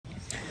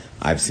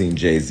I've seen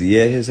Jay-Z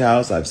at his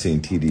house. I've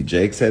seen T.D.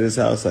 Jakes at his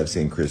house. I've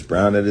seen Chris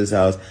Brown at his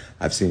house.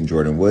 I've seen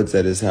Jordan Woods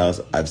at his house.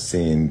 I've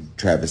seen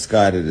Travis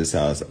Scott at his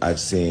house. I've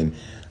seen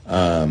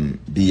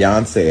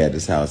Beyonce at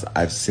his house.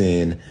 I've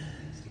seen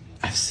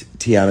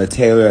Tiana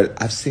Taylor.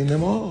 I've seen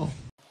them all.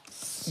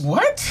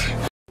 What?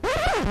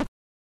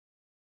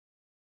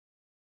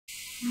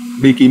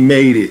 Mickey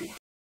made it.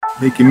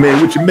 Mickey made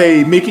what you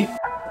made, Mickey.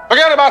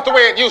 Forget about the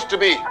way it used to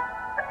be.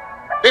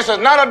 This is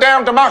not a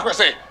damn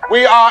democracy.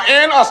 We are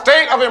in a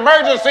state of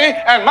emergency,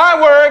 and my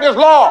word is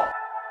law.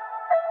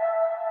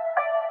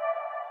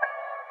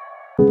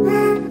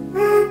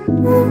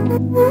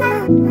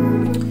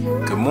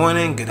 Good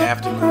morning, good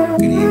afternoon,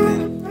 good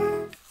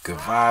evening, good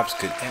vibes,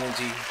 good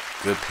energy,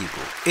 good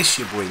people. It's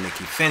your boy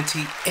Mickey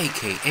Fenty,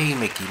 aka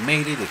Mickey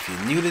Made It. If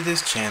you're new to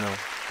this channel,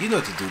 you know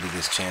what to do to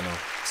this channel.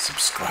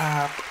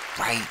 Subscribe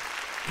right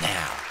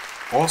now.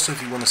 Also,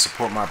 if you want to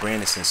support my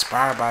brand, it's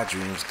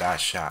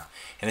inspiredbydreams.shop.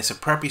 And it's a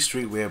preppy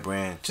streetwear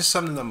brand, just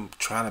something I'm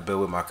trying to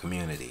build with my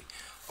community.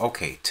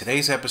 Okay,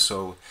 today's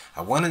episode,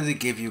 I wanted to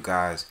give you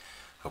guys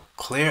a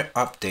clear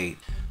update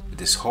with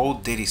this whole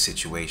Diddy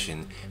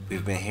situation.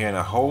 We've been hearing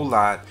a whole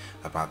lot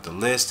about the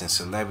list and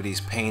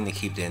celebrities paying to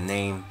keep their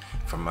name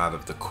from out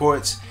of the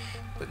courts.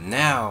 But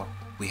now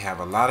we have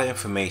a lot of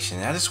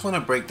information. I just want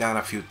to break down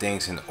a few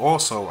things, and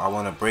also I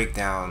want to break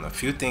down a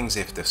few things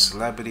if the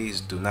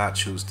celebrities do not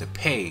choose to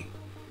pay,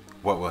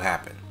 what will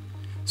happen.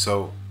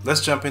 So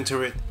let's jump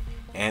into it.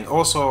 And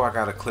also I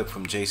got a clip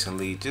from Jason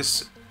Lee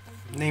just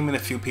naming a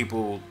few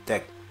people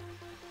that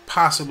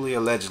possibly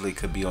allegedly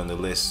could be on the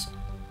list,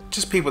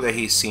 just people that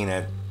he's seen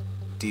at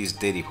these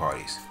Diddy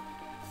parties.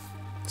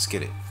 Let's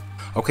get it.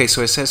 Okay,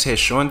 so it says here,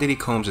 Sean Diddy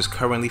Combs is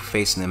currently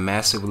facing a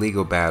massive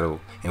legal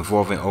battle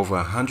involving over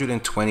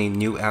 120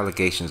 new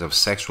allegations of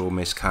sexual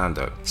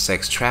misconduct,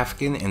 sex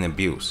trafficking, and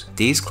abuse.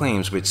 These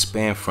claims, which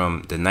span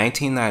from the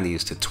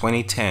 1990s to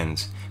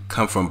 2010s,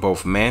 come from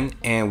both men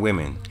and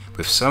women,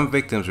 with some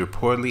victims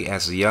reportedly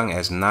as young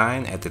as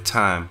 9 at the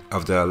time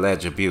of the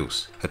alleged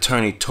abuse.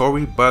 Attorney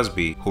Tony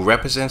Buzbee, who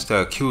represents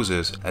the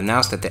accusers,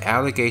 announced that the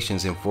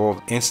allegations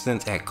involved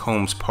incidents at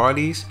Combs'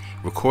 parties,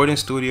 recording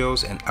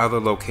studios, and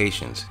other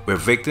locations, where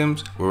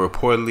victims were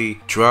reportedly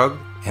drugged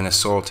and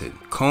assaulted.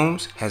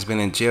 Combs has been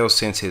in jail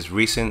since his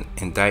recent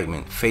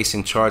indictment,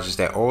 facing charges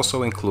that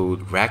also include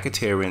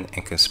racketeering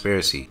and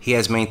conspiracy. He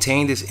has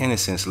maintained his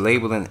innocence,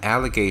 labeling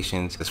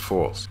allegations as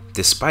false.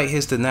 Despite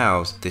his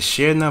denials, the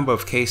sheer number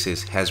of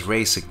cases has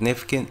raised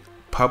significant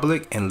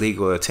public and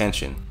legal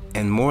attention,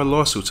 and more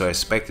lawsuits are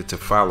expected to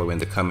follow in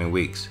the coming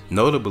weeks.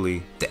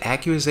 Notably, the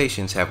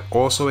accusations have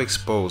also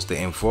exposed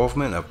the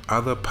involvement of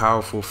other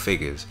powerful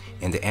figures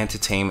in the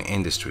entertainment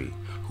industry,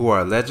 who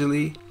are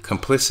allegedly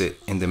complicit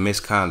in the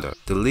misconduct.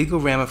 The legal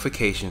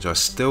ramifications are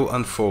still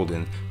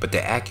unfolding, but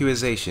the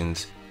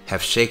accusations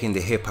have shaken the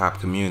hip-hop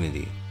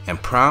community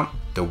and prompt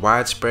the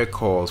widespread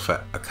calls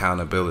for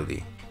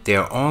accountability.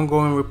 There are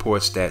ongoing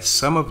reports that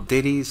some of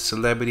Diddy's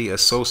celebrity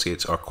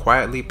associates are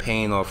quietly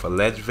paying off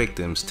alleged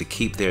victims to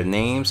keep their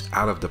names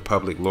out of the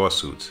public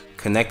lawsuits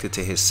connected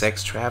to his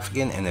sex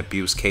trafficking and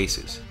abuse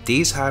cases.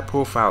 These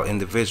high-profile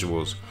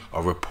individuals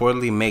are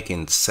reportedly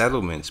making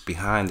settlements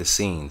behind the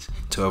scenes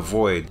to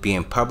avoid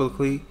being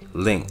publicly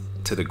linked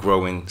to the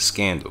growing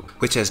scandal,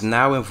 which has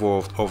now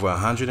involved over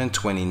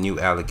 120 new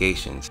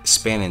allegations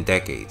spanning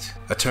decades.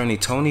 Attorney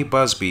Tony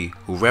Buzbee,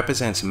 who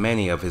represents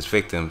many of his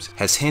victims,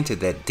 has hinted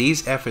that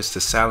these efforts to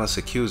silence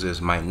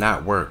accusers might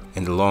not work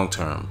in the long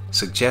term,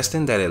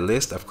 suggesting that a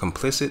list of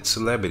complicit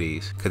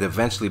celebrities could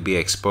eventually be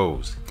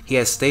exposed. He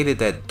has stated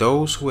that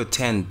those who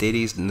attend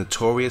Diddy's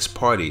notorious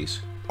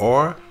parties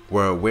or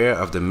were aware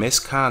of the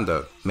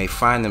misconduct may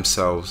find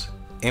themselves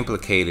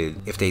implicated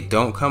if they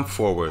don't come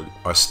forward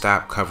or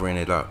stop covering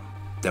it up.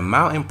 The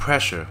mounting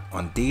pressure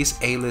on these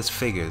A-list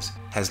figures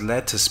has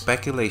led to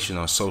speculation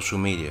on social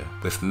media,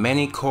 with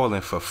many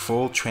calling for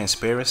full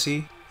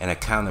transparency and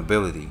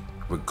accountability,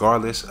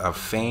 regardless of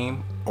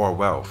fame or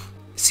wealth.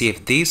 See,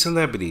 if these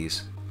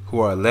celebrities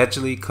who are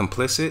allegedly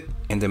complicit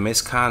in the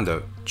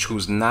misconduct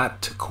choose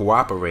not to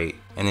cooperate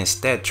and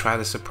instead try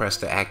to suppress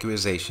the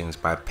accusations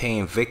by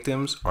paying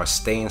victims or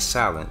staying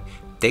silent,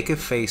 they could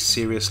face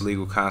serious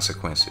legal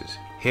consequences.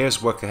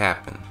 Here's what could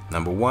happen.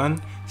 Number 1,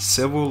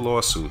 civil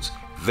lawsuits.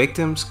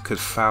 Victims could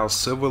file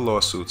civil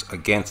lawsuits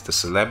against the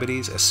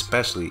celebrities,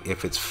 especially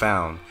if it's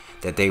found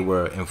that they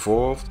were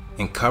involved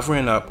in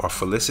covering up or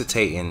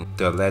felicitating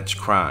the alleged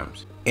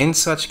crimes. In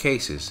such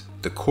cases,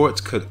 the courts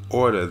could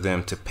order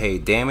them to pay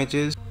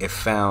damages if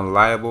found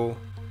liable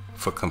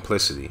for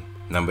complicity.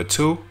 Number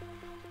 2,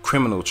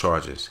 criminal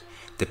charges.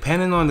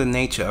 Depending on the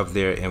nature of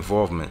their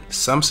involvement,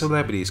 some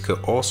celebrities could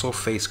also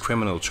face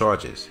criminal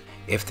charges.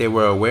 If they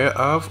were aware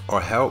of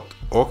or helped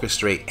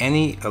orchestrate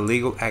any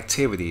illegal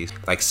activities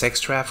like sex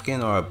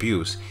trafficking or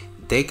abuse,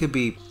 they could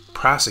be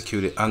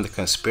prosecuted under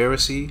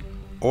conspiracy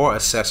or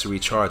accessory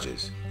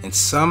charges. In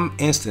some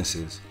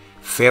instances,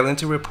 failing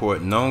to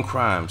report known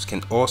crimes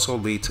can also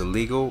lead to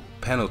legal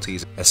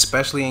penalties,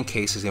 especially in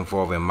cases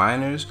involving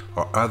minors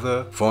or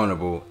other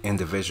vulnerable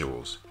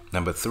individuals.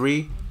 Number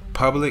 3,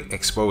 public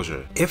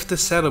exposure. If the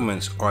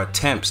settlements or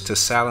attempts to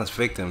silence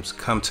victims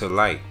come to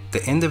light,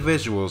 the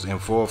individuals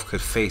involved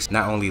could face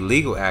not only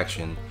legal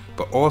action,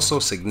 but also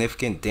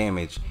significant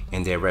damage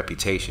in their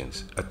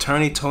reputations.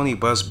 Attorney Tony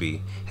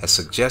Buzbee has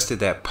suggested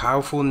that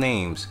powerful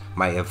names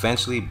might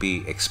eventually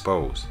be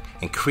exposed,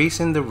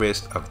 increasing the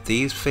risk of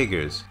these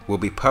figures will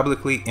be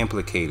publicly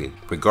implicated,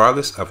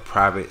 regardless of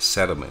private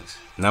settlements.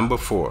 Number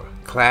 4.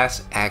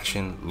 Class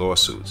action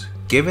lawsuits.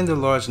 Given the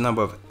large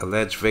number of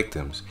alleged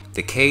victims,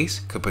 the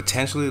case could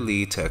potentially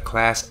lead to a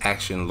class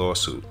action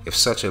lawsuit. If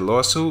such a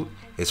lawsuit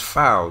is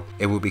filed,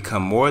 it will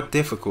become more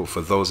difficult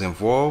for those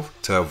involved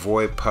to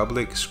avoid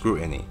public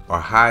scrutiny or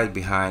hide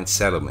behind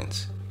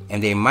settlements,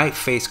 and they might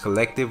face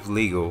collective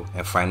legal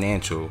and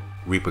financial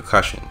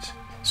repercussions.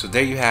 So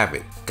there you have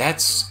it.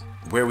 That's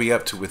where we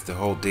up to with the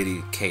whole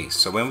Diddy case.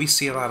 So when we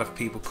see a lot of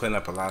people putting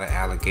up a lot of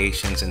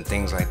allegations and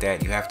things like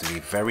that, you have to be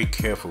very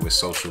careful with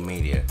social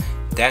media.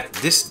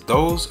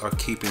 Those are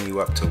keeping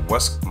you up to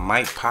what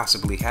might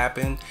possibly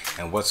happen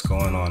and what's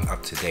going on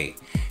up to date.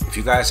 If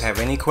you guys have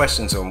any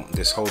questions on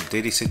this whole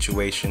Diddy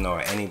situation,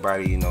 or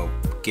anybody,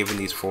 giving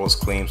these false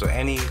claims, or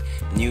any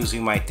news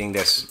you might think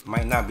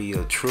might not be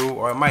true,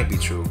 or it might be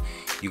true,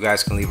 you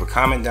guys can leave a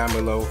comment down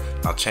below.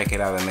 I'll check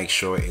it out and make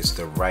sure it's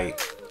the right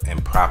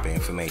and proper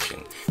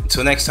information.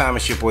 Until next time,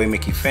 it's your boy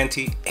Mickey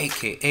Fenty,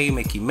 aka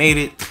Mickey Made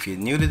It. If you're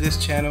new to this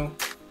channel,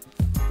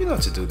 you know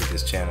what to do to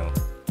this channel.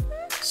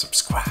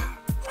 Subscribe.